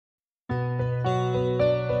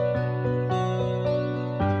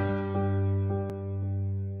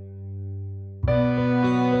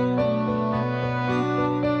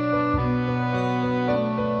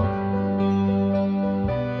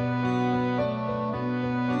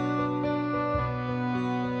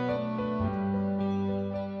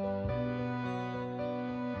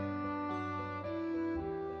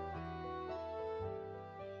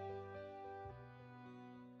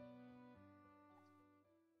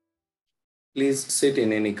Please sit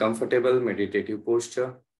in any comfortable meditative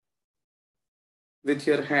posture with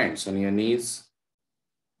your hands on your knees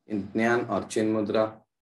in Jnana or Chin Mudra,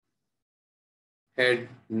 head,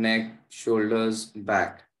 neck, shoulders,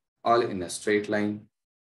 back, all in a straight line,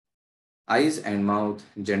 eyes and mouth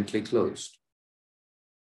gently closed.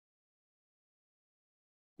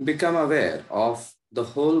 Become aware of the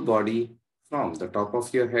whole body from the top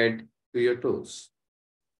of your head to your toes.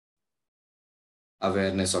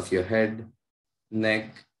 Awareness of your head,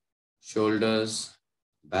 neck, shoulders,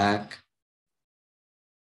 back,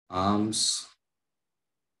 arms,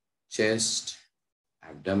 chest,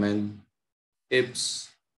 abdomen, hips,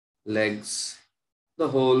 legs, the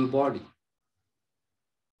whole body.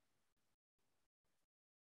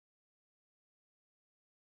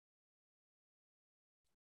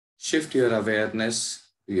 Shift your awareness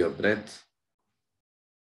to your breath.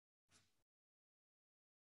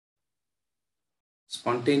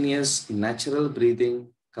 Spontaneous, natural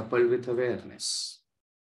breathing coupled with awareness.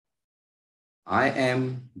 I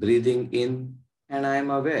am breathing in and I am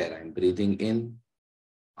aware I'm breathing in.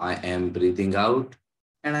 I am breathing out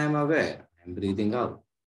and I am aware I'm breathing out.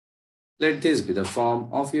 Let this be the form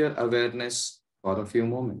of your awareness for a few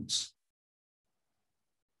moments.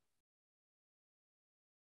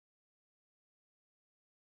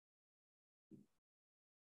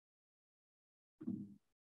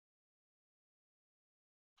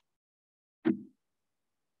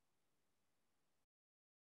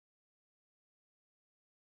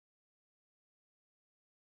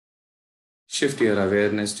 Shift your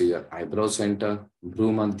awareness to your eyebrow center,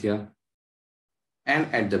 Bhrumadhya,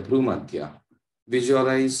 and at the Bhrumadhya,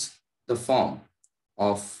 visualize the form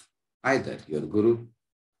of either your Guru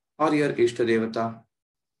or your Ishtadevata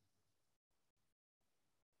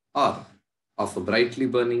or of a brightly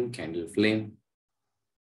burning candle flame.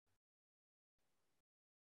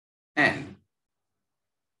 And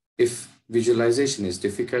if visualization is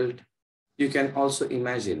difficult, you can also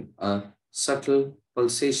imagine a subtle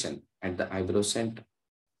pulsation at the eyebrow center.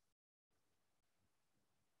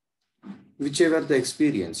 Whichever the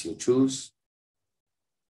experience you choose,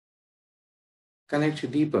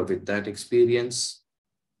 connect deeper with that experience.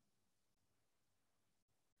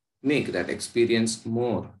 Make that experience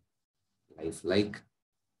more lifelike.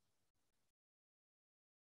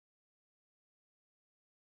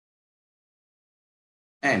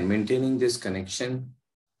 And maintaining this connection,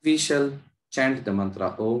 we shall chant the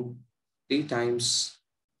mantra Om 3 times,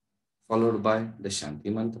 followed by the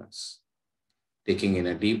Shanti mantras. Taking in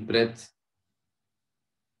a deep breath.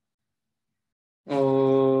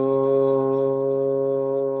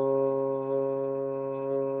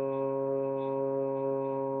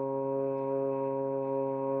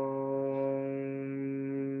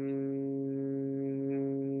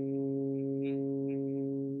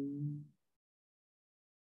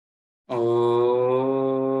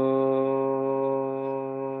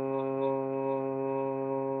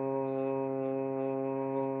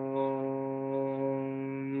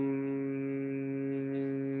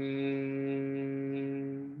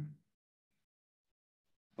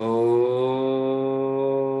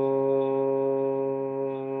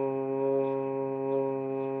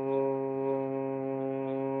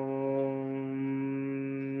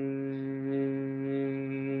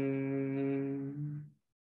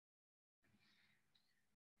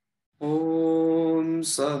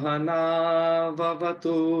 Sahana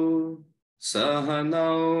vavatu,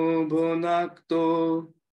 sahanau bhunaktu,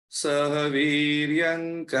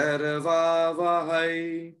 sahaviryam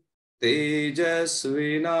karavavahai,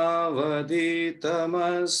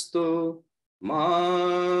 tejasvinavadhitamastu,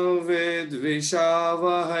 ma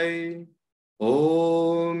vidvishavahai.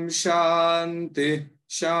 Om Shanti,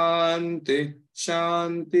 Shanti,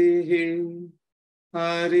 Shanti,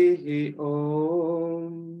 Harihi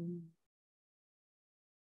Om.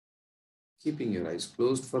 Keeping your eyes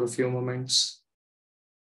closed for a few moments,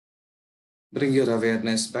 bring your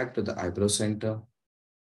awareness back to the eyebrow center.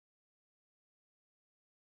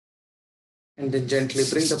 And then gently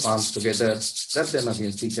bring the palms together, rub them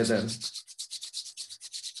against each other.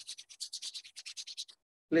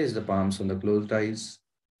 Place the palms on the closed eyes.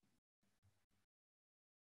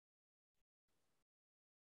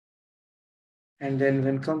 And then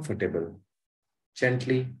when comfortable,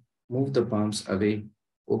 gently move the palms away.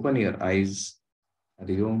 Open your eyes.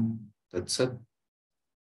 Hari Om, Tat Sat,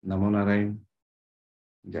 Namo Narayan,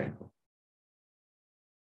 Jai Ho.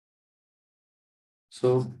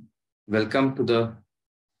 So, welcome to the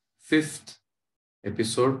 5th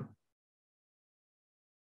episode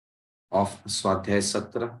of Swadhyaya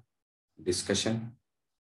Satra discussion.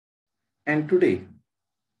 And today,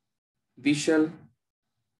 we shall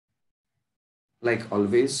Like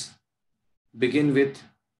always, begin with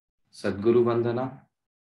Sadguru Vandana,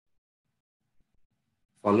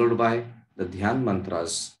 followed by the Dhyan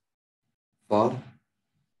mantras for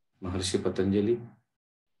Maharshi Patanjali,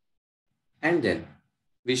 and then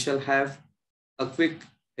we shall have a quick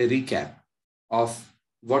recap of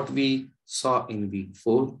what we saw in week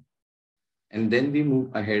 4, and then we move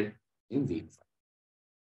ahead in week 5.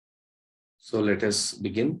 So let us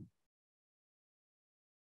begin.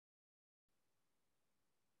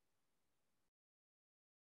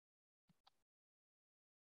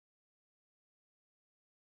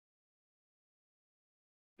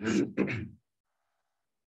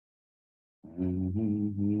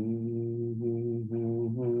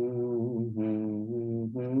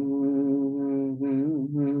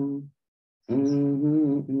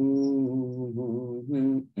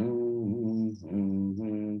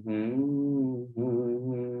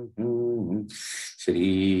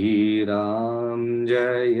 Shri Ram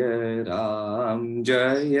Jaya Ram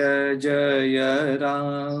Jaya Jaya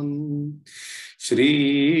Ram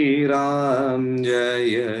Shri Ram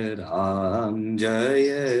Jaya Ram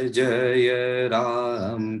Jaya Jaya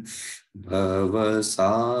Ram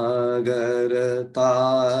भवसागर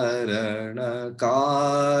तारण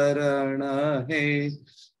कारण हे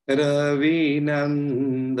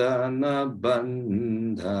रविनंदन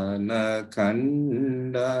बंधन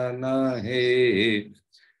खंडन हे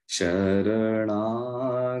शरणागत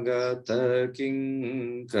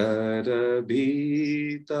किंकर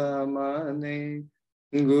भीतमने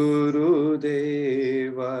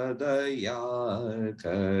गुरुदेव दया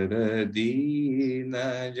कर दीन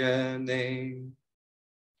जने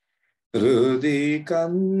हृदि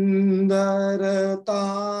कंदर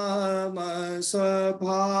तामस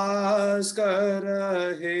भास्कर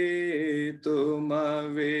हे तुम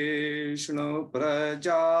विष्णु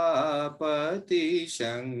प्रजापति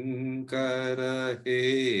शंकर हे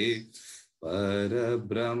पर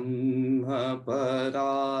ब्रह्म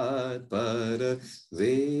परात्पर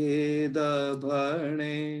वेद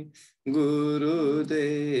भणे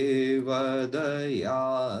गुरुदेव दया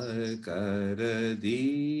कर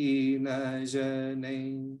दीन जने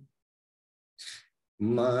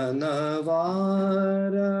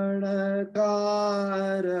मनवारण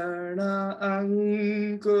कारण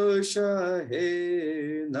अंकुश हे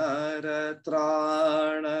नर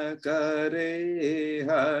त्राण करे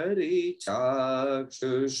हरि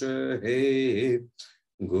चाक्षुष हे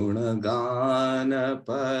गुणगान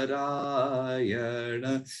परायण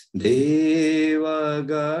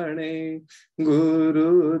देवगणे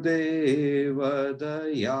गुरुदेव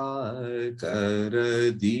दया कर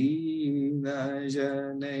दीन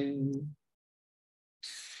जने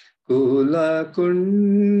कुल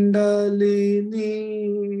कुंडलिनी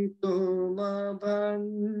तुम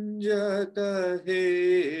भंजक हे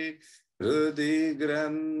हृदि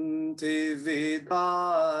ग्रंथि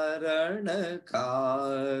विदारण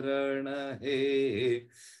कारण हे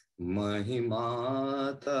महिमा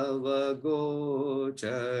तव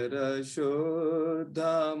गोचर शुद्ध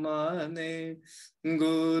मने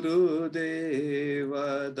गुरुदेव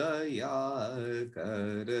दया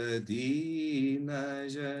कर दीन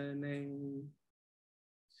जने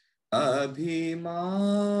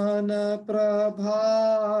अभिमान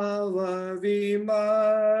प्रभाव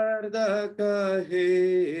विमर्दक हे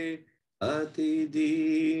अति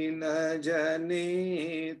दीन जने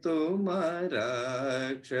तुम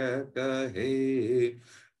रक्षक हे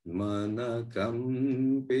मन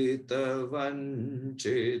कंपित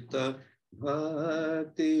वंचित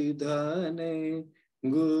भक्ति धने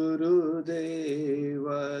गुरुदेव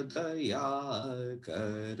दया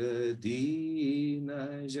कर दीन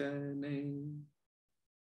जने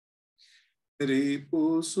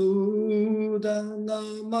रिपुसूदन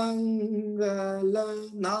मंगल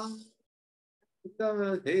नायक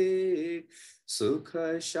हे सुख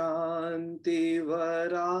शांति वराभयदायक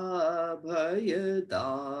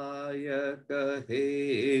हे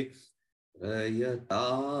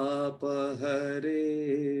रयताप हरे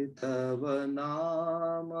तव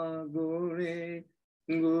नाम गुणे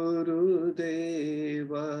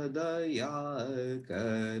गुरुदेव दया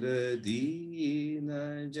कर दीन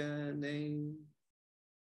जने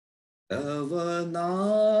तव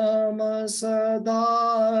नाम सदा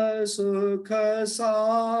सुख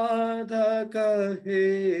साधक हे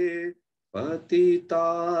पतिताधम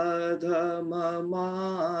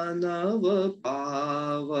मानव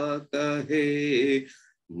पावक हे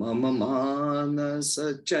मम मानस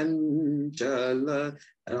चंचल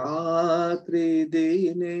रात्रि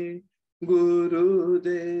दिने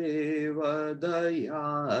गुरुदेव दया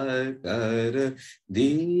कर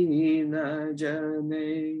दीन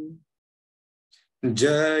जने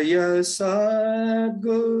जय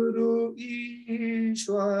सद्गुरु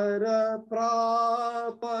ईश्वर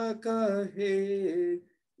प्रापक हे,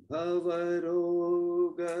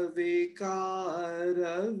 भवरोग विकार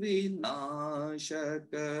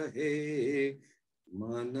विनाशक हे,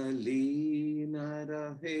 मन लीन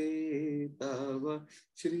रहे तव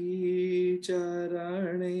श्री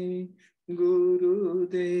चरणे,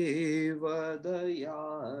 गुरुदेव दया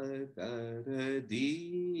कर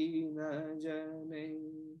दीन जने।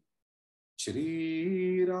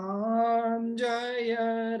 श्री राम जय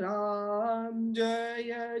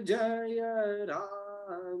जय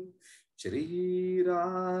राम, श्री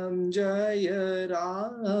राम जय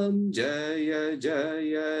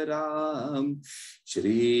जय राम,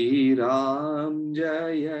 श्री राम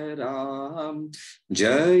जय जय राम,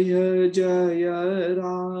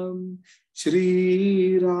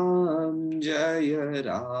 श्री राम जय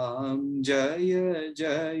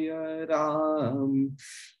जय राम,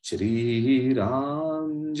 श्री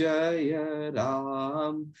राम जय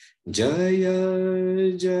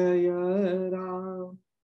जय राम,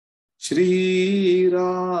 श्री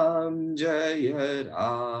राम जय जय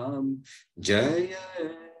राम, जय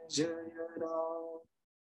जय राम,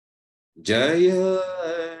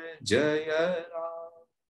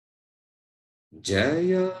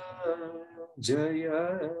 जय जय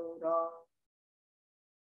Ram.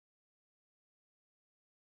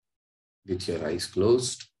 With your eyes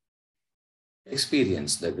closed,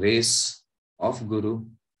 experience the grace of Guru.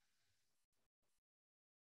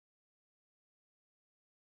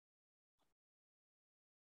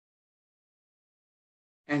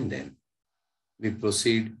 And then we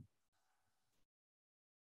proceed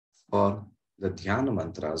for the Dhyana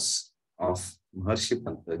mantras of Maharshi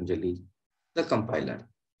Patanjali, the compiler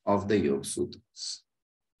of the Yoga Sutras.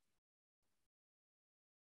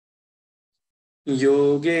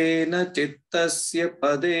 योगेन चित्तस्य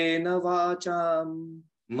पदेन वाचां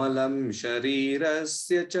मलं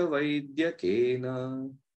शरीरस्य च वैद्यकेन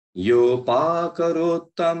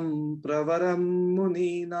योपाकरोत्तं प्रवरं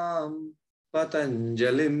मुनीनां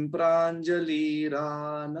पतञ्जलिं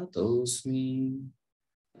प्राञ्जलिरानतोऽस्मि.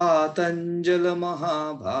 पातञ्जल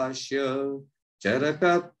महाभाष्य चरक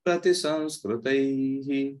प्रतिसंस्कृतैः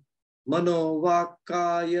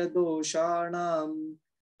मनोवाक्काय दोषाणां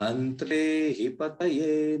अंत्रे हि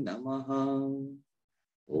पतये नमः.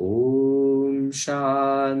 ओम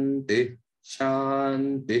शांति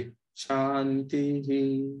शांति शांति.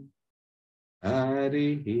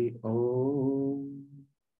 हरि ओम.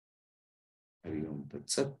 हरि ओम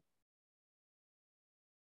तत्सत.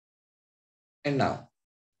 And now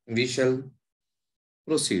we shall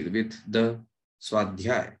proceed with the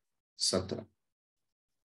Swadhyaya Satra.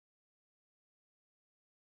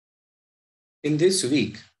 In this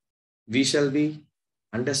week, we shall be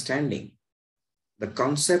understanding the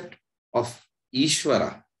concept of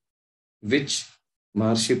Ishvara, which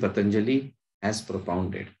Maharshi Patanjali has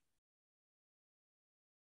propounded.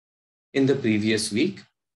 In the previous week,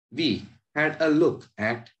 we had a look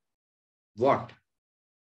at what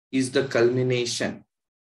is the culmination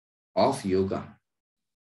of yoga,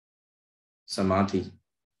 samadhi.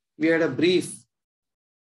 We had a brief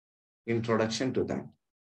introduction to that.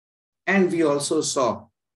 And we also saw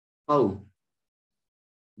how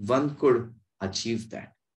one could achieve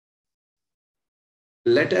that.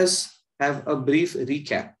 Let us have a brief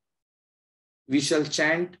recap. We shall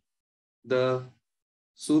chant the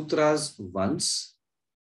sutras once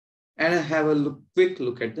and have a quick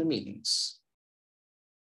look at the meanings.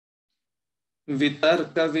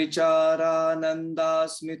 Vitarka vicharananda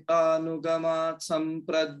smitanugamat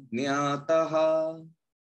samprajñataha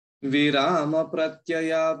विराम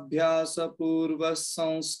प्रत्ययाभ्यास पूर्व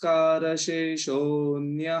संस्कार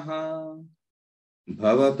शेषोऽन्यः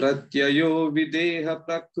भव प्रत्ययो विदेह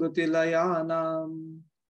प्रकृति लयानां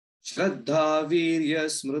श्रद्धा वीर्य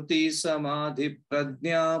स्मृति समाधि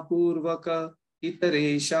प्रज्ञा पूर्वक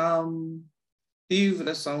इतरेषां तीव्र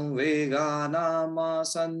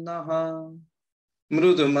संवेगानामासन्नः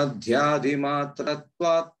मृदु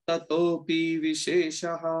मध्यादिमात्रत्वात् ततोऽपि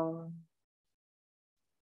विशेषः.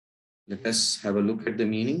 Let us have a look at the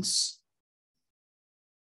meanings.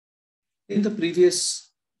 In the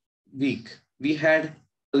previous week, we had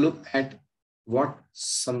a look at what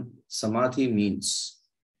samadhi means.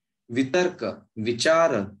 Vitarka,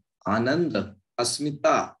 vichara, ananda,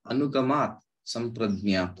 asmita, anugamat,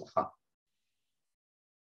 samprajñataha.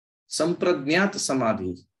 Samprajñat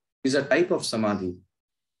samadhi is a type of samadhi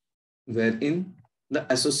wherein the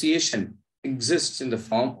association exists in the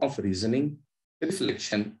form of reasoning,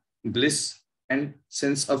 reflection, bliss, and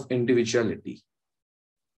sense of individuality.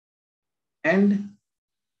 And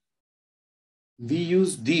we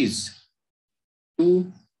use these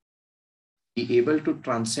to be able to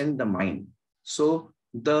transcend the mind. So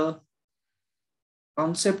the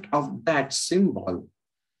concept of that symbol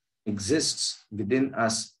exists within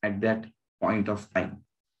us at that point of time,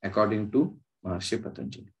 according to Maharshi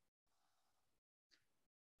Patanjali.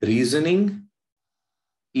 Reasoning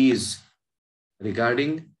is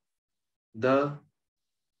regarding the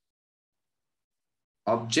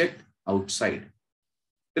object outside.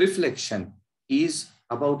 Reflection is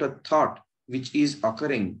about a thought which is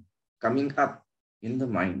occurring, coming up in the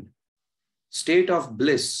mind. State of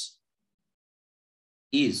bliss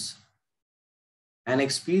is an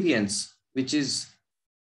experience which is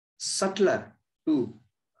subtler to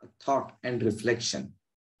thought and reflection.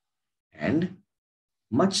 And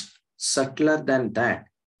much subtler than that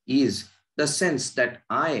is the sense that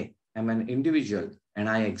I am an individual and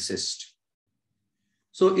I exist.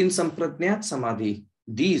 So in Sampradnyat Samadhi,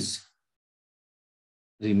 these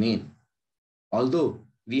remain. Although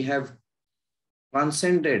we have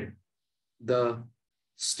transcended the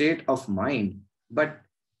state of mind, but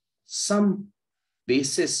some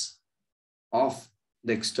basis of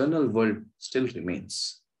the external world still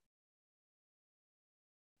remains.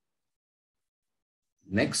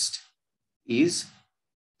 Next is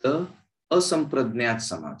the Asampradnyat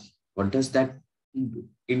Samadhi. What does that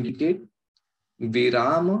indicate?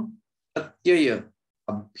 Virama pratyaya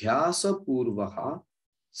abhyasa purvaha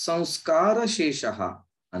sanskara sheshaha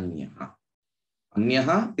anyaha.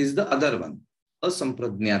 Anyaha is the other one,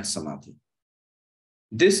 Asampradnyat Samadhi.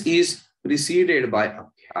 This is preceded by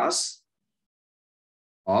abhyas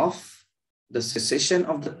of the cessation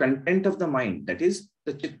of the content of the mind, that is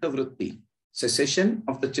the chitta vritti, cessation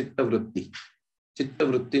of the chitta vritti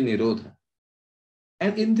nirodha.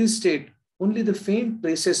 And in this state, only the faint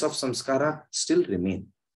traces of samskara still remain.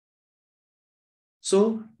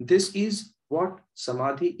 So this is what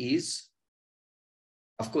samadhi is.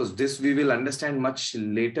 Of course, this we will understand much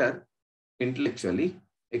later, intellectually,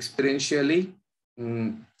 experientially.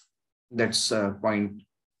 That's a point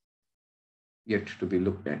yet to be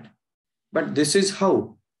looked at. But this is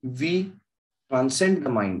how we transcend the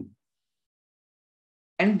mind.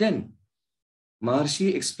 And then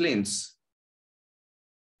Maharshi explains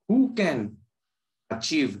who can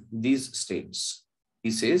achieve these states.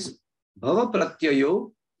 He says, Bhava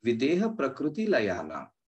pratyayo videha prakriti layana.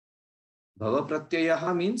 Bhava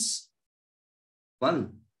pratyayaha means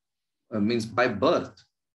means by birth.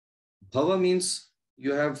 Bhava means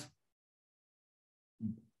you have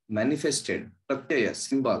manifested, pratyaya,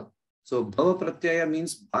 symbol. So bhava pratyaya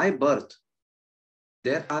means by birth.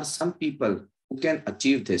 There are some people who can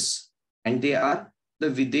achieve this, and they are the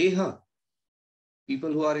videha,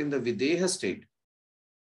 people who are in the videha state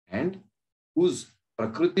and whose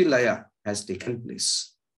prakriti laya has taken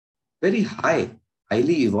place. Very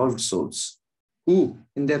highly evolved souls who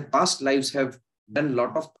in their past lives have done a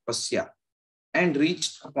lot of tapasya and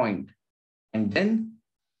reached a point. And then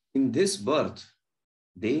in this birth,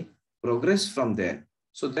 they progress from there.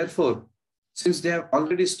 So therefore, since they have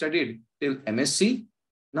already studied till MSc,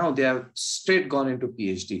 now they have straight gone into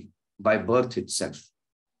PhD by birth itself.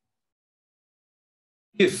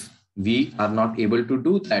 If we are not able to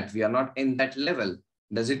do that, we are not in that level,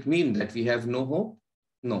 does it mean that we have no hope?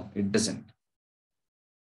 No, it doesn't.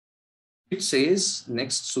 It says,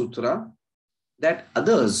 next sutra, that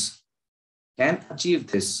others can achieve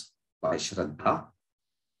this by Shraddha,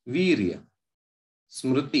 Virya,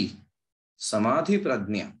 Smriti, Samadhi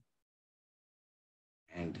Pradnya.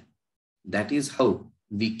 And that is how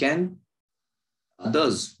we can,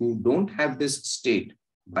 others who don't have this state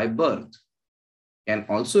by birth, can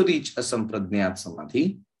also reach a Sampradnyat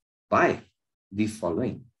Samadhi by the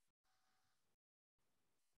following.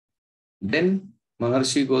 Then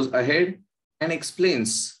Maharshi goes ahead and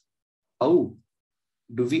explains how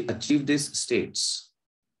do we achieve these states.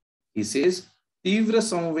 He says, Tivra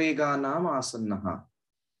Samveganam Asannaha.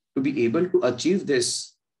 To be able to achieve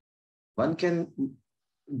this, one can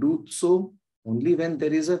do so only when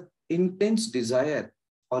there is an intense desire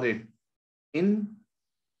for it. In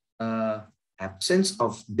absence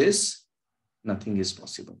of this, nothing is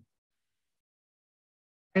possible.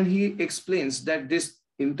 And he explains that this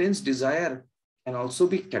intense desire can also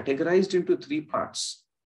be categorized into three parts: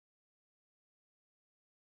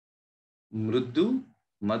 Mriddu,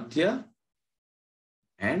 Madhya,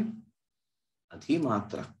 and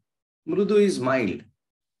Adhimatra. Mridu is mild.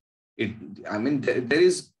 There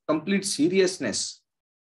is complete seriousness,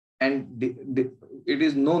 and it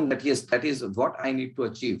is known that yes, that is what I need to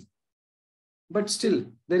achieve. But still,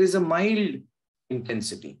 there is a mild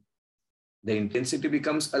intensity. The intensity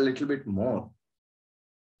becomes a little bit more.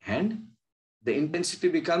 And the intensity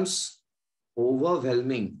becomes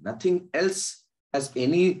overwhelming. Nothing else has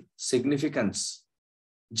any significance.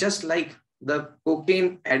 Just like the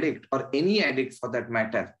cocaine addict or any addict for that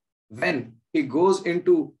matter, when he goes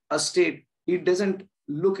into a state, he doesn't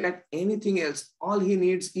look at anything else. All he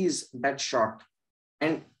needs is that shot.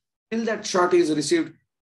 And till that shot is received,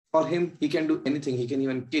 for him, he can do anything. He can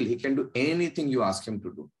even kill. He can do anything you ask him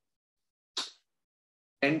to do.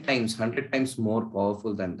 10 times, 100 times more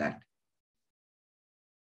powerful than that.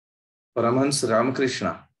 Paramahansa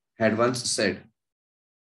Ramakrishna had once said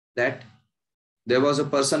that there was a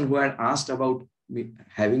person who had asked about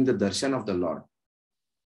having the darshan of the Lord.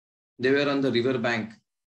 They were on the river bank.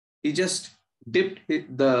 He just dipped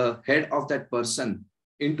the head of that person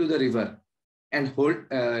into the river and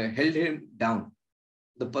held him down.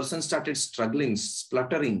 The person started struggling,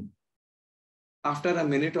 spluttering. After a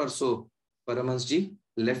minute or so, Paramahansa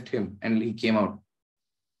left him and he came out.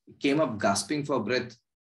 He came up gasping for breath,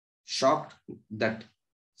 shocked that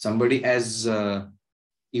somebody as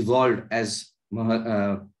evolved as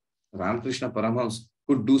Ramakrishna Paramahansa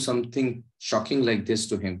could do something shocking like this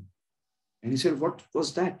to him. And he said, "What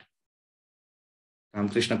was that?"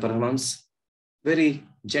 Ramakrishna Paramahansa very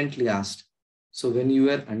gently asked, "So when you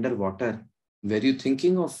were underwater, were you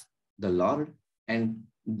thinking of the Lord and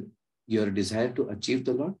your desire to achieve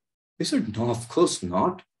the Lord?" He said, "No, of course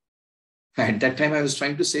not. At that time, I was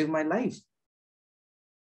trying to save my life."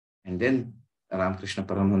 And then Ramakrishna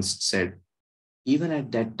Paramahansa said, "Even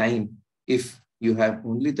at that time, if you have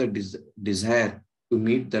only the desire to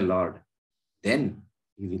meet the Lord, then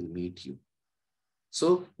He will meet you."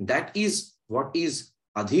 So that is what is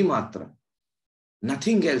adhimatra.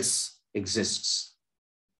 Nothing else exists.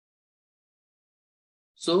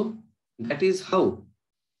 So that is how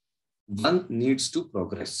one needs to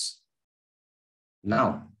progress.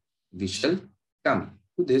 Now we shall come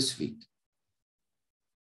to this week.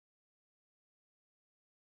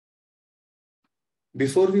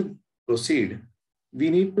 Before we proceed, we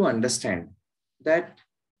need to understand that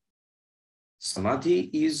samadhi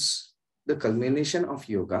is the culmination of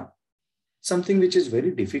yoga, something which is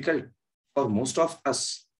very difficult for most of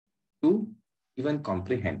us to even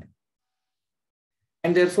comprehend.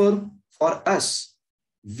 And therefore, for us,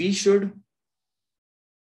 we should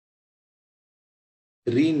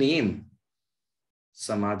rename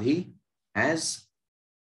samadhi as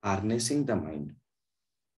harnessing the mind,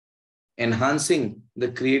 enhancing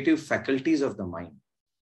the creative faculties of the mind.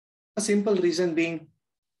 A simple reason being,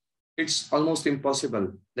 it's almost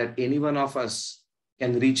impossible that any one of us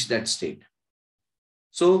can reach that state.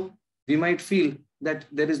 So we might feel that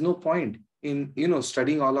there is no point in,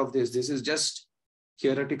 studying all of this. This is just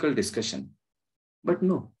theoretical discussion. But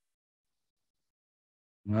no.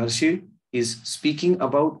 Maharshi is speaking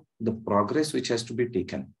about the progress which has to be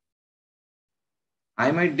taken.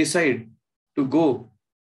 I might decide to go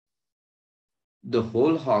the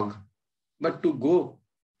whole hog, but to go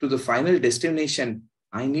to the final destination,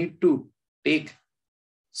 I need to take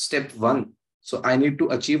step 1. So I need to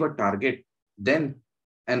achieve a target, then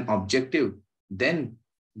an objective, then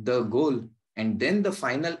the goal, and then the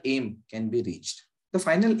final aim can be reached. The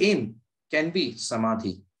final aim can be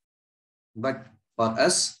samadhi. But for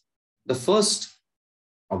us, the first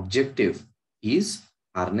objective is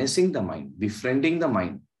harnessing the mind, befriending the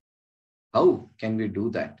mind. How can we do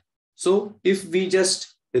that? So if we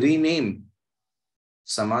just rename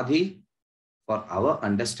samadhi for our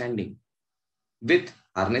understanding with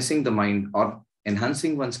harnessing the mind or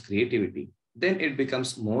enhancing one's creativity, then it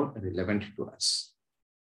becomes more relevant to us.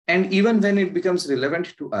 And even when it becomes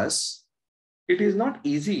relevant to us, it is not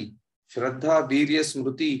easy. Shraddha, Virya,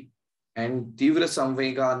 Smriti, and Tivra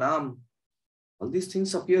Samvega Nam, all these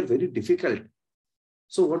things appear very difficult.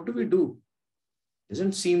 So what do we do? It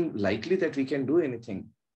doesn't seem likely that we can do anything.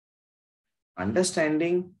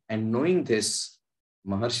 Understanding and knowing this,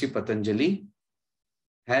 Maharshi Patanjali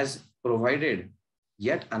has provided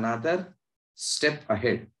yet another step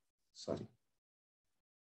ahead. Sorry.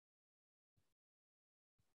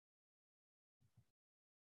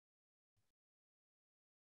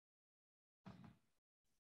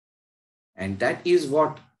 And that is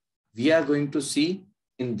what we are going to see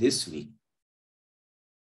in this week.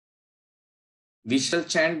 We shall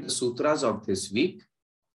chant the sutras of this week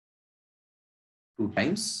 2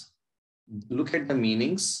 times, look at the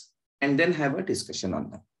meanings, and then have a discussion on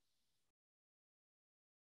them.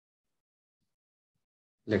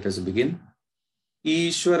 Let us begin.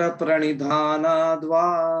 Ishvara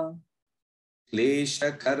pranidhanadva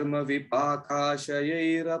klesha karma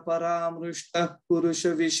vipakashayera paramrushta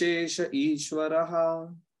purusha vishesha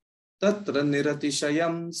ishvaraha tatra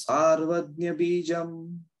niratishayam sarvajna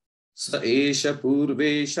bijam स एष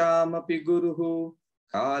पूर्वेषामपि गुरुः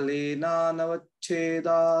कालेनानवच्छेदात्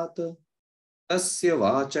तस्य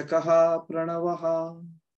वाचकः प्रणवः.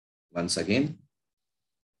 Once again,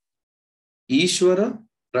 ईश्वर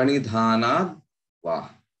प्रणिधानाद् वा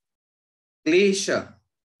क्लेश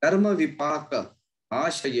कर्म विपाक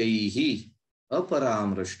आशयैः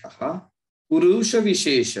अपरामृष्टः पुरुष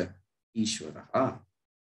विशेष ईश्वरः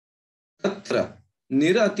तत्र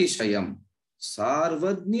निरतिशयं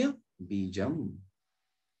सार्वज्ञ बीजम्.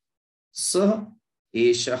 सः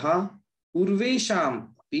एषः पूर्वेषाम्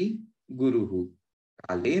अपि गुरुः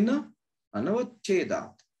कालेन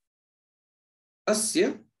अनवच्छेदात् तस्य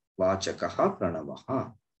वाचकः प्रणवः.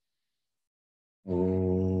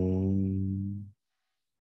 Om.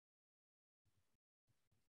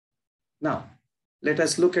 Now, let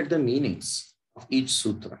us look at the meanings of each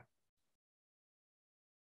sutra.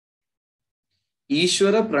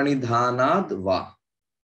 Ishvara pranidhanad va.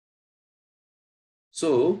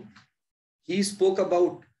 So, he spoke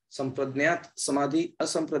about sampradnyat samadhi,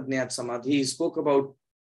 asampradnyat samadhi. He spoke about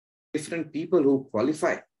different people who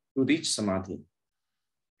qualify to reach samadhi.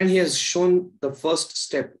 And he has shown the first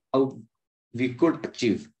step how we could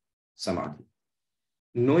achieve samadhi.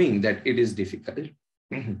 Knowing that it is difficult,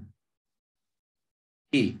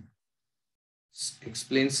 he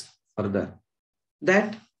explains further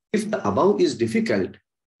that if the above is difficult,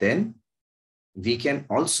 then we can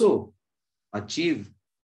also achieve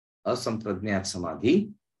asampradnyat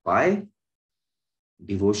samadhi by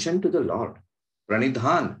devotion to the Lord.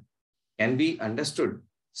 Pranidhan can be understood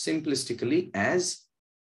simplistically as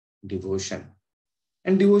devotion.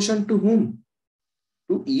 And devotion to whom?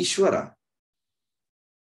 To Ishvara.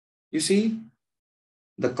 You see,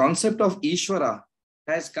 the concept of Ishvara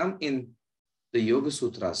has come in the Yoga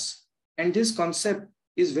Sutras. And this concept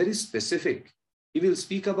is very specific. We will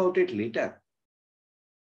speak about it later.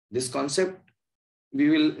 This concept we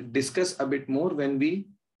will discuss a bit more when we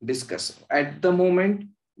discuss. At the moment,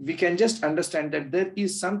 we can just understand that there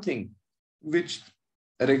is something which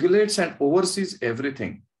regulates and oversees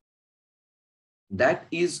everything. That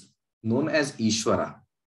is known as Ishvara.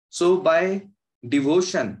 So by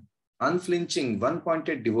devotion, unflinching,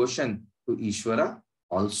 one-pointed devotion to Ishvara,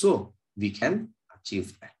 also we can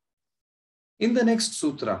achieve that. In the next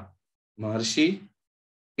sutra, Maharshi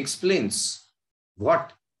explains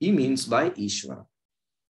what he means by Ishvara.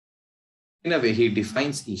 In a way, he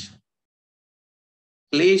defines Ishvara.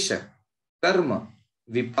 Klesha, karma,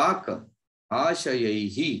 vipaka,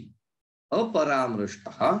 ashayaihi,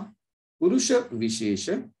 aparamrushtaha, purusha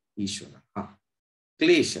vishesha Ishvara.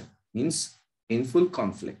 Klesha means painful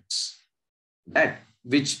conflicts, that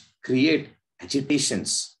which create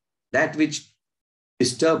agitations, that which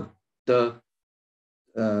disturb the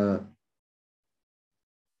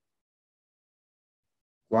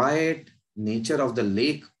quiet nature of the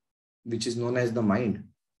lake, which is known as the mind.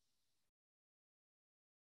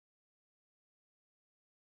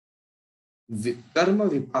 Karma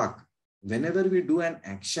vipak, whenever we do an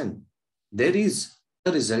action, there is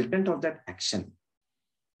a resultant of that action,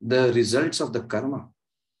 the results of the karma.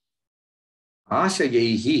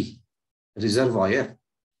 Ashayehi, reservoir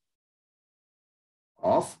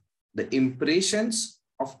of the impressions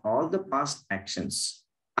of all the past actions.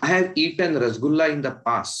 I have eaten rasgulla in the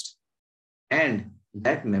past, and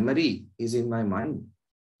that memory is in my mind.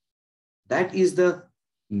 That is the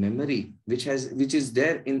memory which is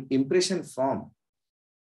there in impression form.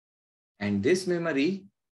 And this memory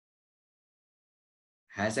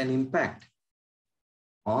has an impact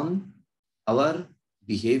on our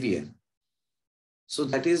behavior. So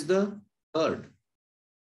that is the third.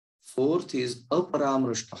 Fourth is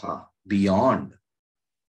aparamrushtaha, beyond.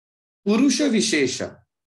 Purusha vishesha,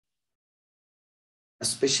 a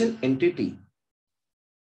special entity.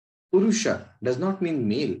 Purusha does not mean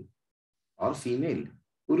male or female.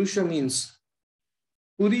 Purusha means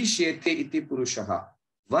Purishyete iti purushaha,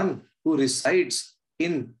 one who resides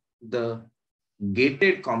in the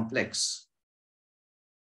gated complex.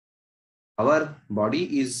 Our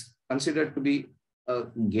body is considered to be a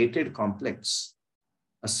gated complex,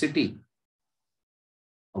 a city.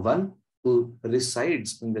 One who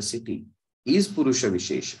resides in the city is Purusha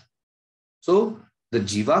Vishesha. So the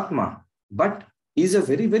Jivatma, but is a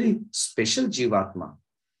very, very special Jivatma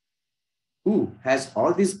who has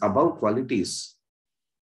all these above qualities,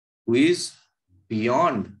 who is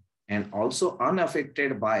beyond and also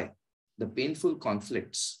unaffected by the painful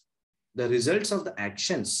conflicts, the results of the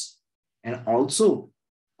actions, and also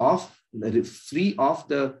free of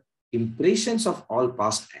the impressions of all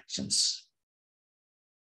past actions.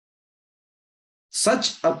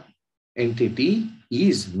 Such a entity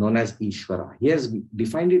is known as Ishvara. He has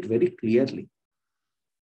defined it very clearly.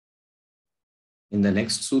 In the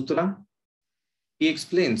next sutra, he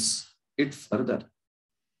explains it further.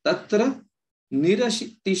 Tatra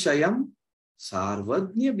nirashitishayam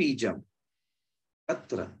sarvadnya bijam.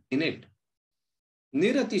 Tatra, in it,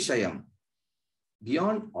 niratishayam,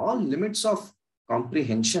 beyond all limits of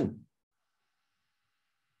comprehension.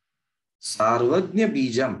 Sarvadnya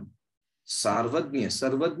bijam. Sarvadnya.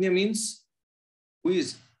 Sarvadnya means who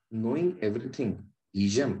is knowing everything.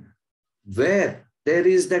 Bijam. Where there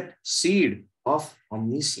is that seed of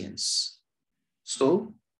omniscience.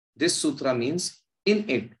 So, this sutra means in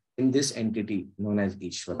it, in this entity known as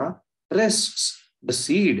Ishvara, rests the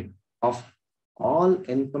seed of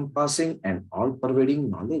all-encompassing and all-pervading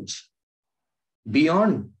knowledge.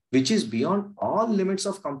 Beyond, which is beyond all limits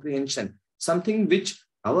of comprehension. Something which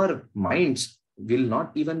our minds will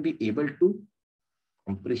not even be able to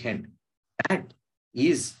comprehend. That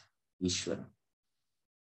is Ishvara.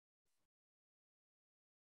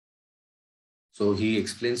 So he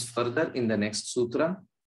explains further in the next sutra.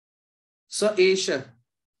 Sa esha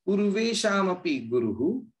purveshamapi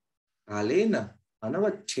guruhu kalena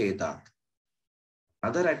anavachchedat.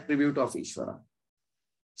 Another attribute of Ishvara.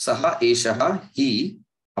 Saha eshaha, he,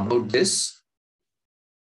 about this.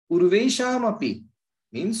 Purveshamapi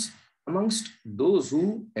means amongst those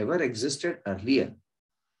who ever existed earlier.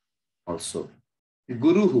 Also,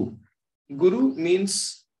 Guruhu. Guru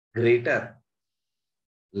means greater,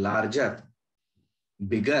 larger,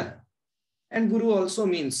 bigger. And Guru also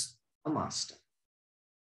means a master.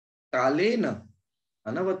 Kalena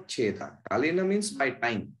anavachcheda. Kalena means by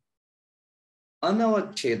time.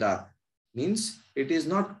 Anavachcheda means it is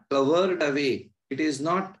not covered away. It is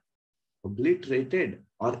not obliterated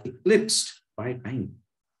or eclipsed by time.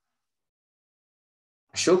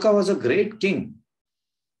 Ashoka was a great king.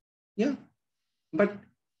 Yeah. But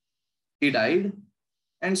he died,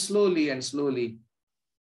 and slowly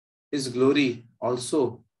his glory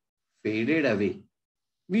also faded away.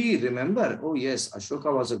 We remember, oh yes,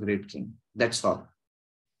 Ashoka was a great king. That's all.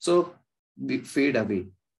 So we fade away.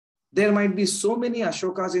 There might be so many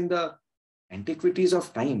Ashokas in the antiquities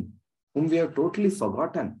of time whom we have totally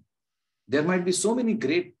forgotten. There might be so many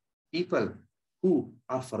great people who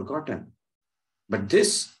are forgotten. But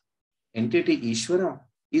this entity Ishvara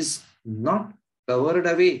is not covered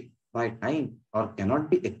away by time or cannot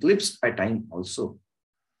be eclipsed by time also.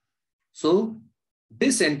 So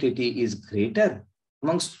this entity is greater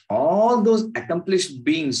amongst all those accomplished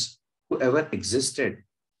beings who ever existed.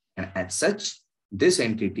 And as such, this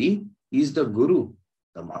entity is the Guru,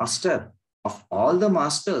 the master of all the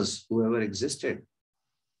masters who ever existed.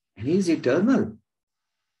 And he is eternal,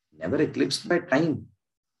 never eclipsed by time,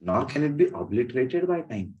 nor can it be obliterated by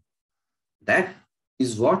time. That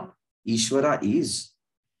is what Ishvara is.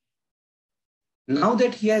 Now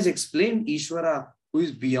that he has explained Ishvara, who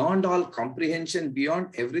is beyond all comprehension,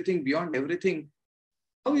 beyond everything,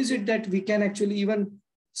 how is it that we can actually even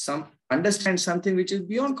understand something which is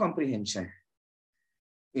beyond comprehension?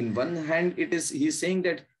 In one hand, he is saying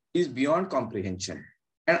that he is beyond comprehension.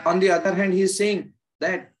 And on the other hand, he is saying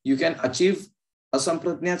that you can achieve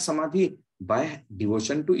asampratnyat samadhi by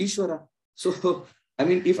devotion to Ishvara. So, I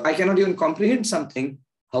mean, if I cannot even comprehend something,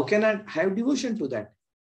 how can I have devotion to that?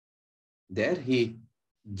 There he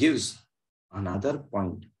gives another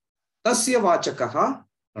point. Tasya vachakaha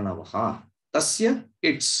pranavaha. Tasya,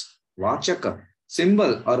 its vachaka,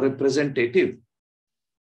 symbol or representative.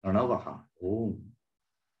 Pranavaha, Om.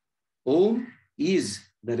 Om is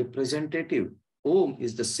the representative. Om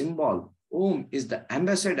is the symbol. Om is the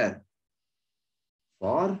ambassador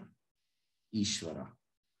for Ishvara.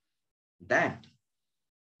 That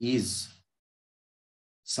is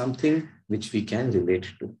something which we can relate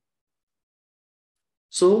to.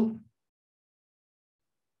 So,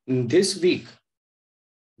 in this week,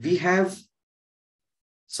 we have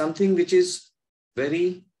something which is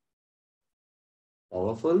very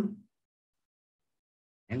powerful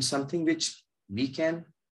and something which we can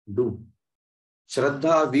do.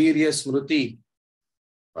 Shraddha, Virya, Smriti,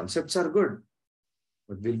 concepts are good,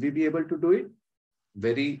 but will we be able to do it?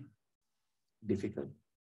 Very difficult.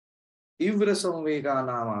 Ivra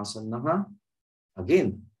samveganam asannaha,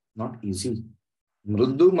 again, not easy.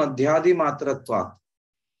 Mruddu madhyadi matratvat.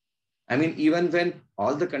 I mean, even when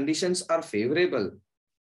all the conditions are favorable,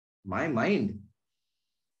 my mind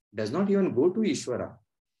does not even go to Ishvara,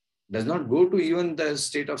 does not go to even the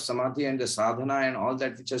state of samadhi and the sadhana and all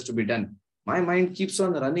that which has to be done. My mind keeps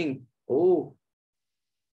on running. Oh,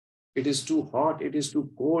 it is too hot, it is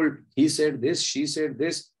too cold. He said this, she said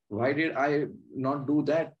this. Why did I not do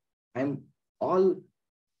that? I'm all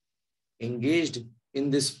engaged in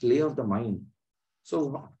this play of the mind.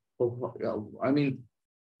 So, I mean,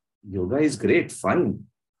 yoga is great, fine.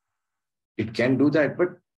 It can do that, but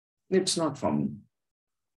it's not for me.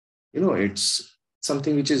 It's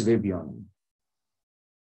something which is way beyond me.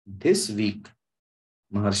 This week,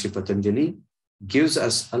 Maharshi Patanjali gives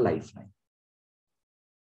us a lifeline.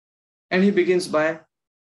 And he begins by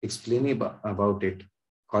explaining about it,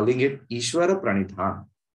 calling it Ishvara Pranidhan.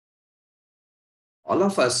 All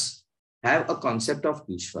of us have a concept of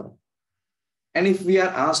Ishvara. And if we are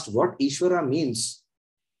asked what Ishvara means,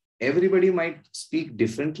 everybody might speak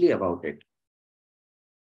differently about it.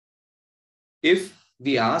 If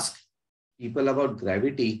we ask people about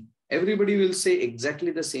gravity, everybody will say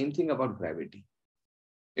exactly the same thing about gravity.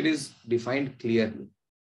 It is defined clearly.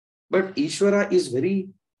 But Ishvara is very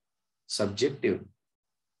subjective.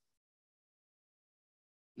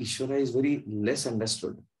 Ishvara is very less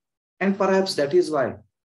understood. And perhaps that is why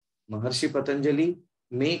Maharshi Patanjali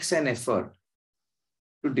makes an effort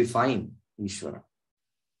to define Ishvara.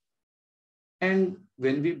 And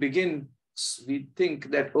when we begin, we think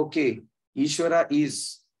that, okay, Ishvara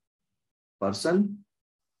is person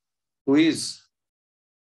who is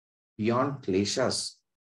beyond kleshas.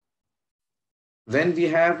 When we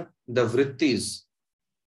have the vrittis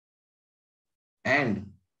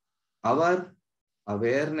and our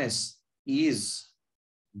awareness is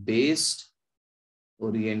based,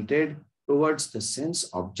 oriented towards the sense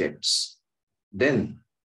objects, then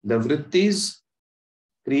the vrittis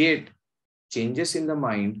create changes in the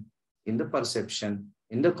mind, in the perception,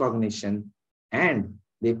 in the cognition, and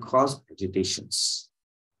they cause agitations.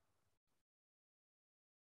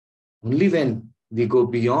 Only when we go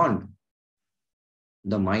beyond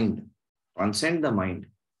the mind, transcend the mind,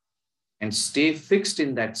 and stay fixed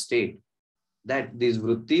in that state, that these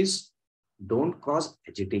vrittis don't cause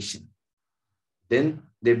agitation. Then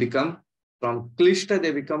they become, from klishta,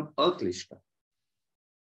 they become aklishta.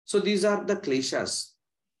 So these are the kleshas.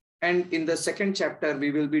 And in the second chapter,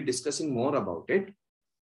 we will be discussing more about it.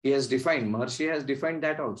 Maharshi has defined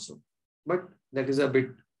that also. But that is a bit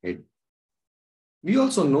ahead. We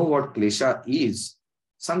also know what klesha is.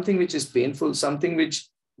 Something which is painful, something which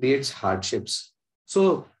creates hardships.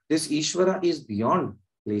 So this Ishvara is beyond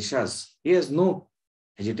kleshas. He has no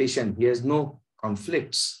agitation. He has no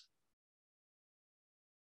conflicts.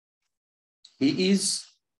 He is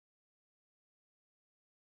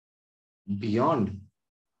beyond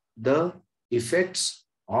the effects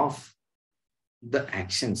of the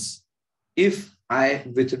actions. If I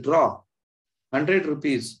withdraw 100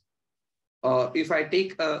 rupees, if I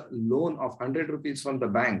take a loan of 100 rupees from the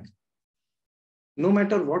bank, no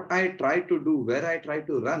matter what I try to do, where I try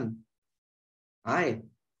to run, I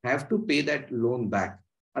have to pay that loan back.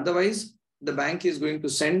 Otherwise, the bank is going to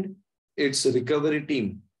send its recovery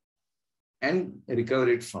team and recover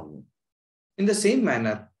it from me. In the same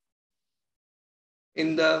manner,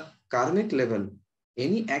 in the karmic level,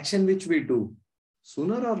 any action which we do,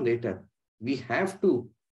 sooner or later, we have to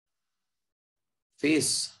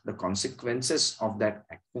face the consequences of that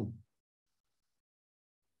action.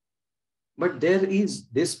 But there is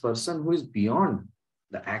this person who is beyond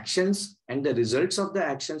the actions and the results of the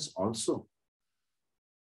actions also.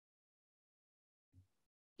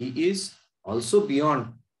 He is also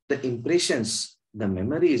beyond the impressions, the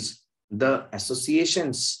memories, the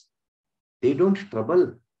associations. They don't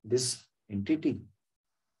trouble this entity.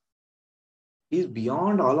 He is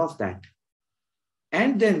beyond all of that.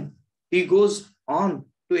 And then he goes on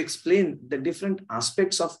to explain the different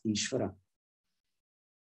aspects of Ishvara.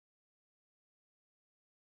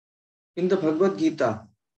 In the Bhagavad Gita,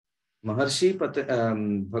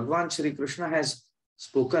 Bhagavan Shri Krishna has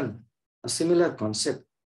spoken a similar concept.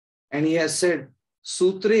 And he has said,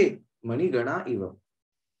 Sutre Manigana Iva.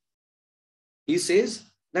 He says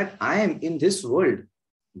that I am in this world,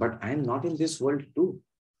 but I am not in this world too.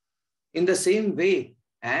 In the same way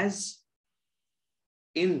as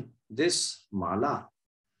in this mala,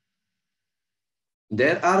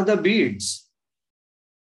 there are the beads.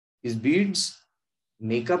 These beads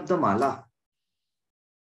make up the mala,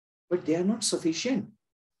 but they are not sufficient.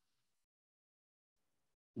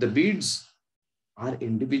 The beads are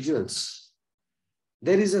individuals.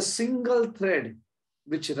 There is a single thread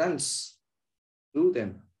which runs through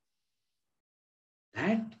them.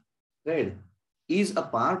 That thread is a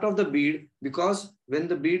part of the bead because when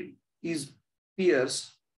the bead is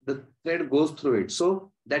pierced, the thread goes through it.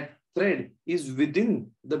 So that thread is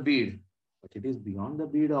within the bead, but it is beyond the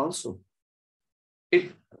bead also.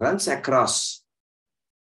 It runs across.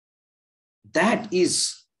 That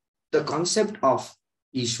is the concept of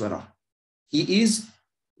Ishvara. He is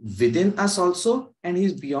within us also, and He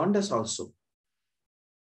is beyond us also.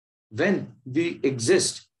 When we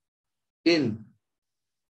exist in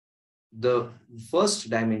the first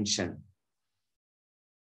dimension,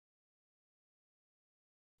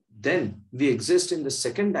 then we exist in the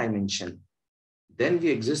second dimension, then we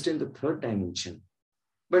exist in the third dimension.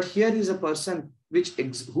 But here is a person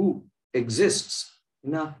who exists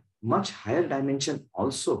in a much higher dimension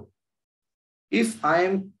also. If I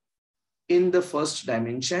am in the first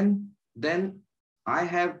dimension, then I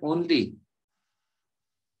have only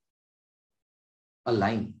a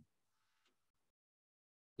line,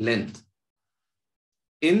 length.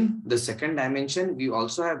 In the second dimension, we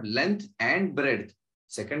also have length and breadth.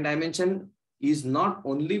 Second dimension is not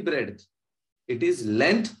only breadth, it is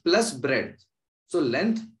length plus breadth. So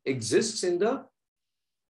length exists in the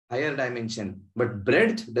higher dimension, but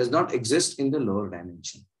breadth does not exist in the lower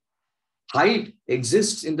dimension. Height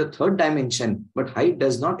exists in the third dimension, but height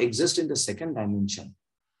does not exist in the second dimension.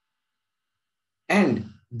 And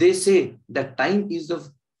they say that time is the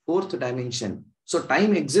fourth dimension. So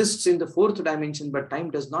time exists in the fourth dimension, but time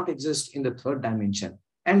does not exist in the third dimension.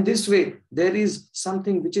 And this way, there is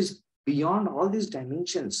something which is beyond all these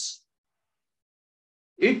dimensions.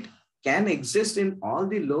 It can exist in all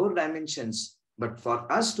the lower dimensions, but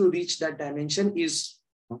for us to reach that dimension is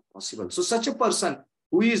not possible. So such a person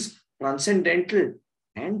who is transcendental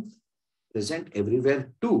and present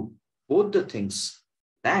everywhere too, both the things,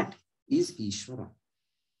 that is Ishvara.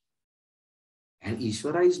 And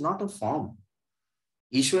Ishvara is not a form.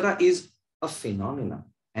 Ishvara is a phenomena,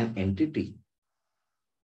 an entity.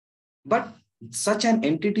 But such an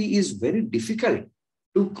entity is very difficult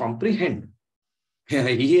to comprehend.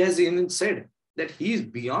 He has even said that he is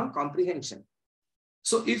beyond comprehension.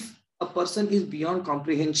 So if a person is beyond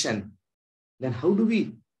comprehension, then how do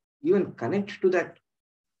we even connect to that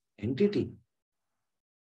entity?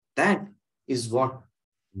 That is what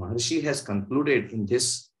Maharshi has concluded in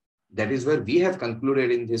this. That is where we have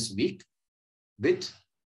concluded in this week with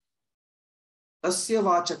Tasya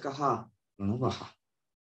Vachakaha Pranavaha.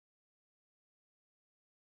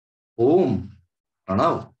 Om,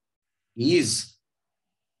 Pranav, is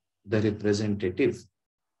the representative.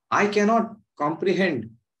 I cannot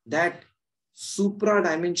comprehend that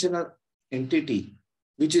supra-dimensional entity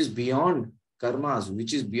which is beyond karmas,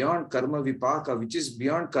 which is beyond karma vipaka, which is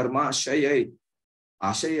beyond karma ashaya.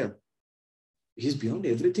 He is beyond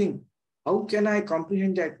everything. How can I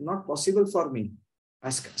comprehend that? Not possible for me. I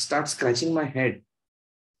start scratching my head.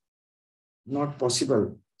 Not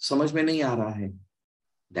possible. समझ में नहीं आ रहा है.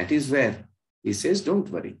 That is where he says, don't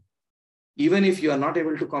worry. Even if you are not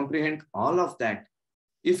able to comprehend all of that,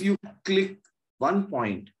 if you click one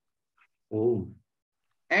point,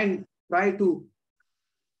 and try to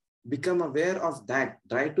become aware of that,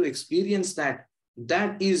 try to experience that,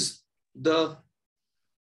 that is the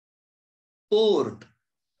port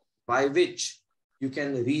by which you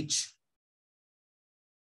can reach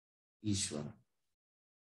Ishvara.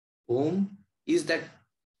 Om is that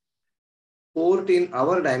port in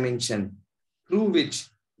our dimension through which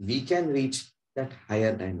we can reach that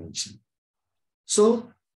higher dimension.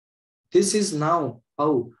 So this is now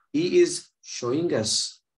how he is showing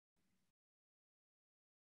us.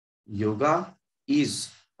 Yoga is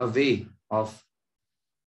a way of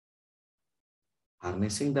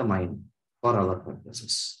harnessing the mind for our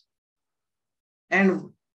purposes.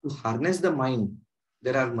 And to harness the mind,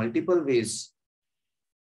 there are multiple ways.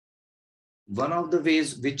 One of the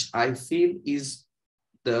ways which I feel is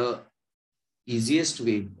the easiest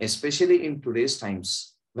way, especially in today's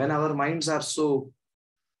times, when our minds are so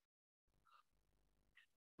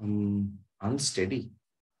unsteady,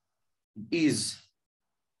 is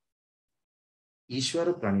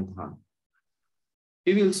Ishvara Pranidhan.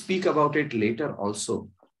 We will speak about it later also.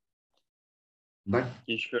 But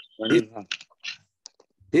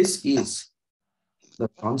this is the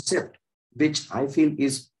concept which I feel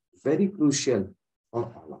is very crucial for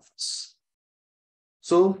all of us.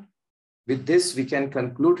 So with this, we can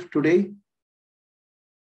conclude today.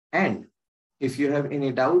 And if you have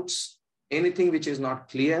any doubts, anything which is not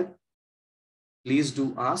clear, please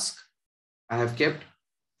do ask. I have kept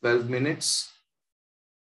 12 minutes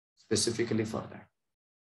specifically for that.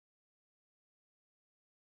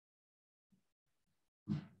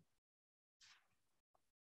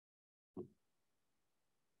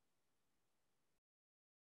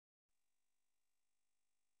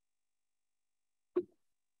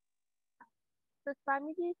 So,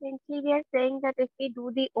 Swamiji, essentially we are saying that if we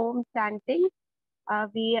do the Om chanting,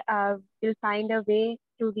 we will find a way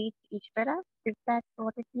to reach Ishvara. Is that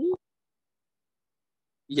what it means?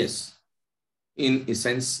 Yes. In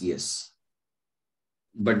essence, yes.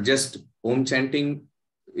 But just Om chanting,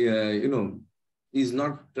 is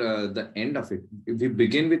not the end of it. We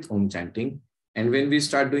begin with Om chanting, and when we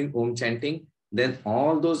start doing Om chanting, then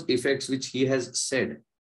all those effects which he has said,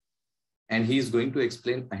 and he is going to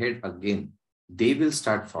explain ahead again, they will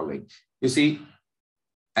start following. You see,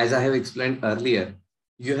 as I have explained earlier,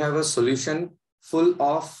 you have a solution full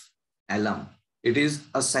of alum. It is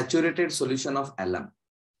a saturated solution of alum.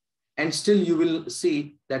 And still you will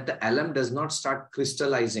see that the alum does not start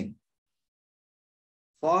crystallizing.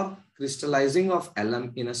 For crystallizing of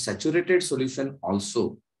alum in a saturated solution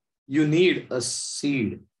also, you need a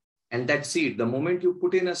seed. And that seed, the moment you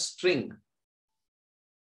put in a string,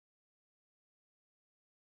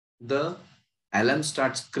 the alum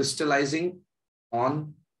starts crystallizing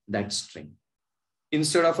on that string.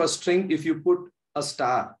 Instead of a string, if you put a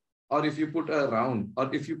star, or if you put a round,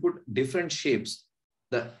 or if you put different shapes,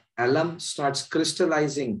 the alum starts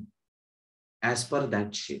crystallizing as per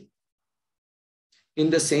that shape. In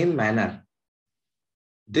the same manner,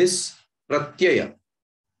 this pratyaya,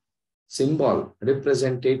 symbol,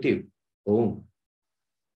 representative, Om,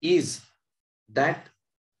 is that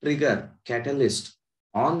trigger, catalyst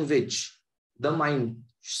on which the mind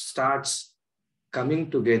starts coming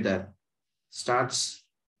together, starts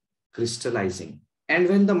crystallizing. And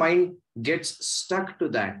when the mind gets stuck to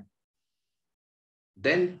that,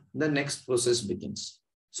 then the next process begins.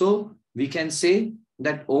 So we can say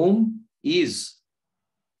that Om is,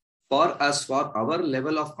 for us, for our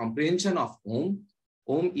level of comprehension of Om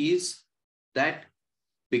is that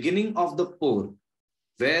beginning of the pore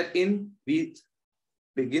wherein we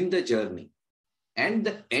begin the journey, and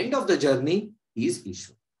the end of the journey is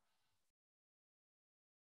Ishwar.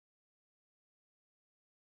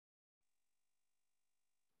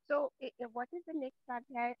 So, what is the next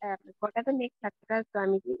Swadhyaya? What are the next Satras,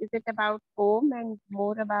 Swamiji? Is it about Om and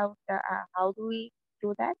more about how do we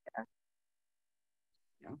do that?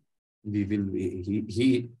 Yeah. We will, you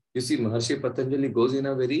see, Maharshi Patanjali goes in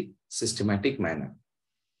a very systematic manner.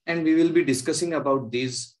 And we will be discussing about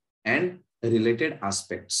these and related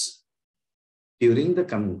aspects during the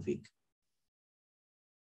coming week.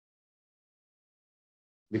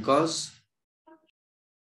 Because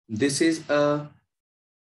this is a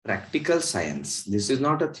practical science. This is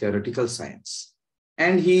not a theoretical science.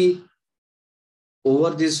 And he,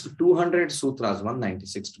 over these 200 sutras,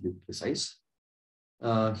 196 to be precise,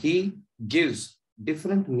 he gives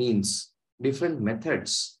different means, different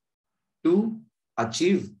methods to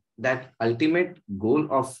achieve that ultimate goal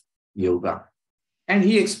of yoga. And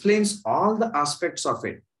he explains all the aspects of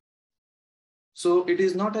it. So it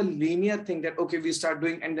is not a linear thing that, okay, we start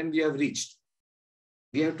doing and then we have reached.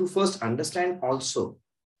 We have to first understand also.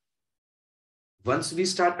 Once we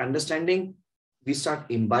start understanding, we start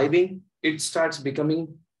imbibing, it starts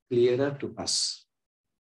becoming clearer to us.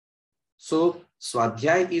 So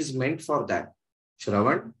Swadhyaya is meant for that.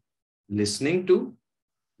 Shravan, listening to,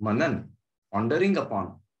 Manan, pondering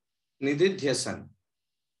upon, Nididhyasan,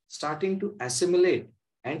 starting to assimilate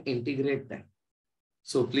and integrate that.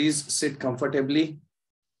 So please sit comfortably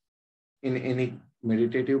in any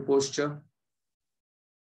meditative posture,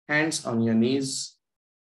 hands on your knees,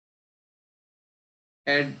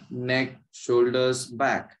 head, neck, shoulders,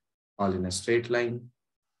 back, all in a straight line,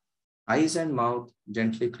 eyes and mouth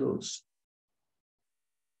gently closed.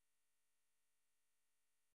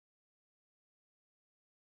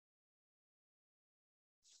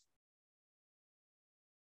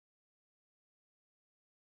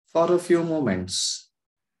 For a few moments,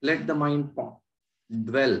 let the mind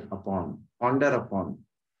dwell upon, ponder upon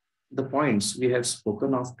the points we have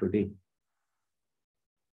spoken of today.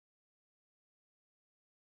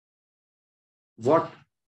 What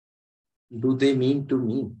do they mean to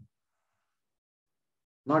me?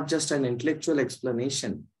 Not just an intellectual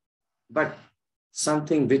explanation, but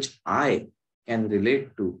something which I can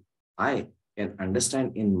relate to, I can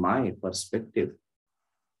understand in my perspective.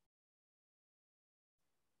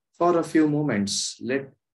 For a few moments,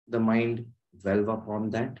 let the mind dwell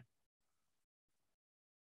upon that.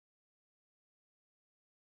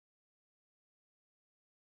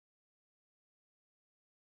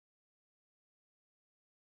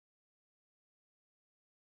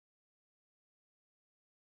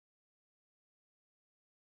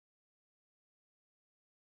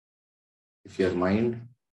 If your mind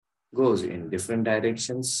goes in different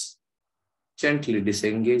directions, gently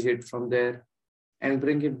disengage it from there and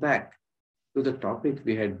bring it back to the topic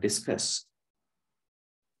we had discussed.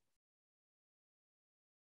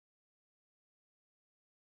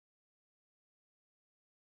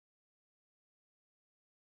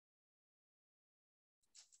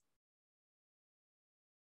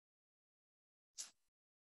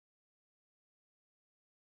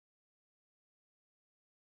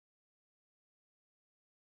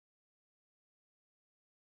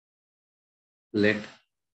 let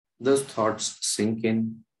those thoughts sink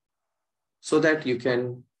in so that you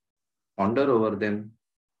can ponder over them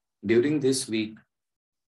during this week,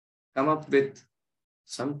 come up with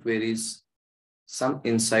some queries, some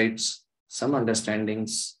insights, some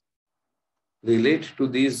understandings, relate to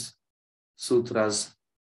these sutras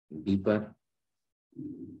deeper,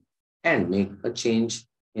 and make a change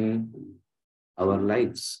in our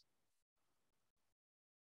lives.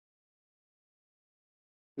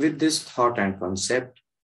 With this thought and concept,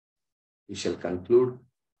 we shall conclude.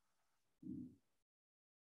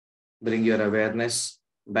 Bring your awareness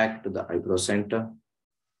back to the eyebrow center.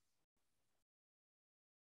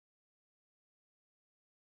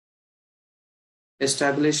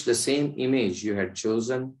 Establish the same image you had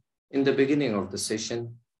chosen in the beginning of the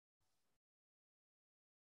session.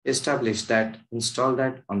 Establish that, install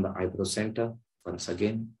that on the eyebrow center once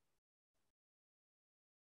again.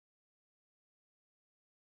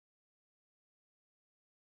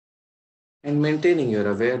 And maintaining your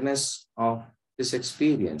awareness of this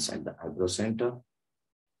experience at the eyebrow center,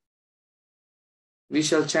 we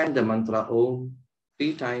shall chant the mantra Om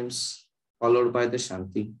 3 times, followed by the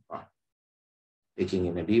Shanti part. Taking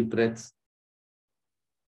in a deep breath.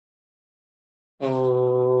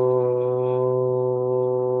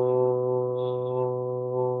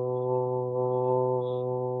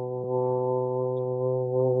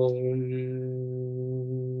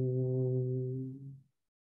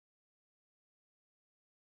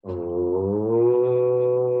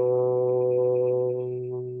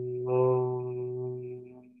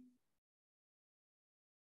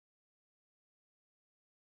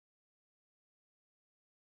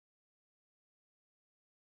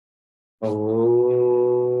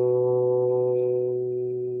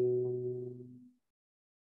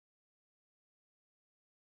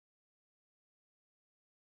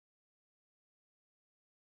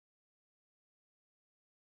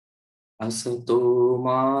 Asato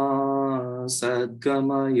ma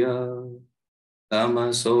sadgamaya,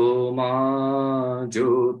 tamaso ma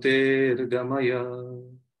jyotirgamaya,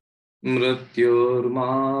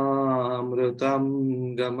 mrityormamritam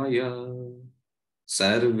gamaya,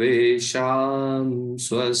 sarvesham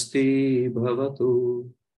swasti bhavatu,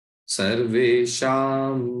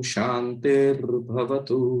 sarvesham shantir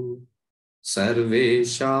bhavatu,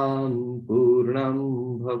 sarvesham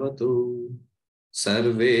purnam bhavatu,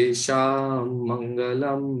 sarvesham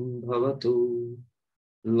mangalam bhavatu,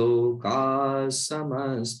 loka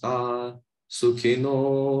samasta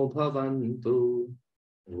sukhino bhavantu.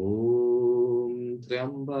 Om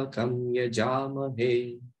Triambakam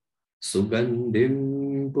yajamahe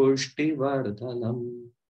sugandhim pushtivardhanam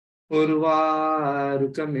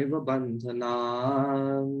urvarukamiva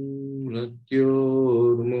bandhanam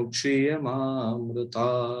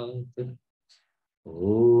mrityormukshiyamamrutat.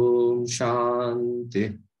 Om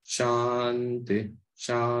Shanti Shanti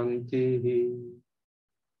Shanti.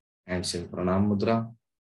 Hands in Pranam Mudra.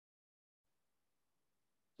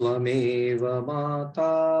 Tvameva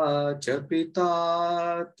mata cha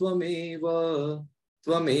pita tvameva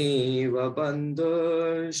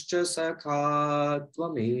bandhuscha sakha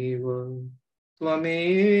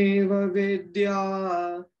tvameva vidya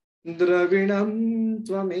dravinam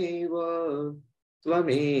tvameva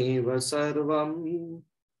sarvam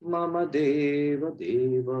mama deva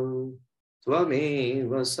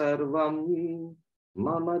tvameva sarvam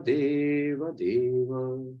mama deva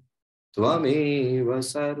Tvameva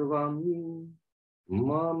sarvam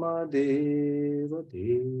mama deva.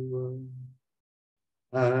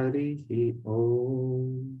 Hari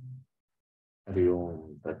Om. Hari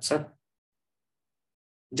Om. That's it.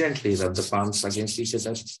 Gently rub the palms against each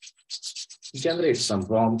other. Generate some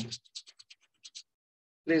warmth.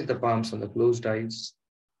 Place the palms on the closed eyes.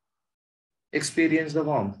 Experience the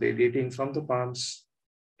warmth radiating from the palms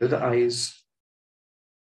to the eyes,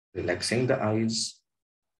 relaxing the eyes,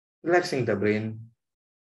 relaxing the brain,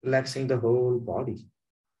 relaxing the whole body.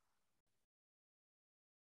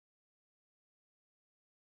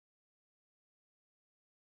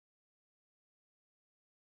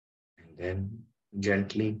 And then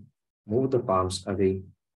gently move the palms away.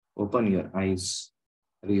 Open your eyes.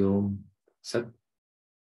 Hari Om. Sat.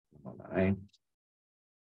 Namo Narayana.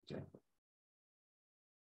 Jai.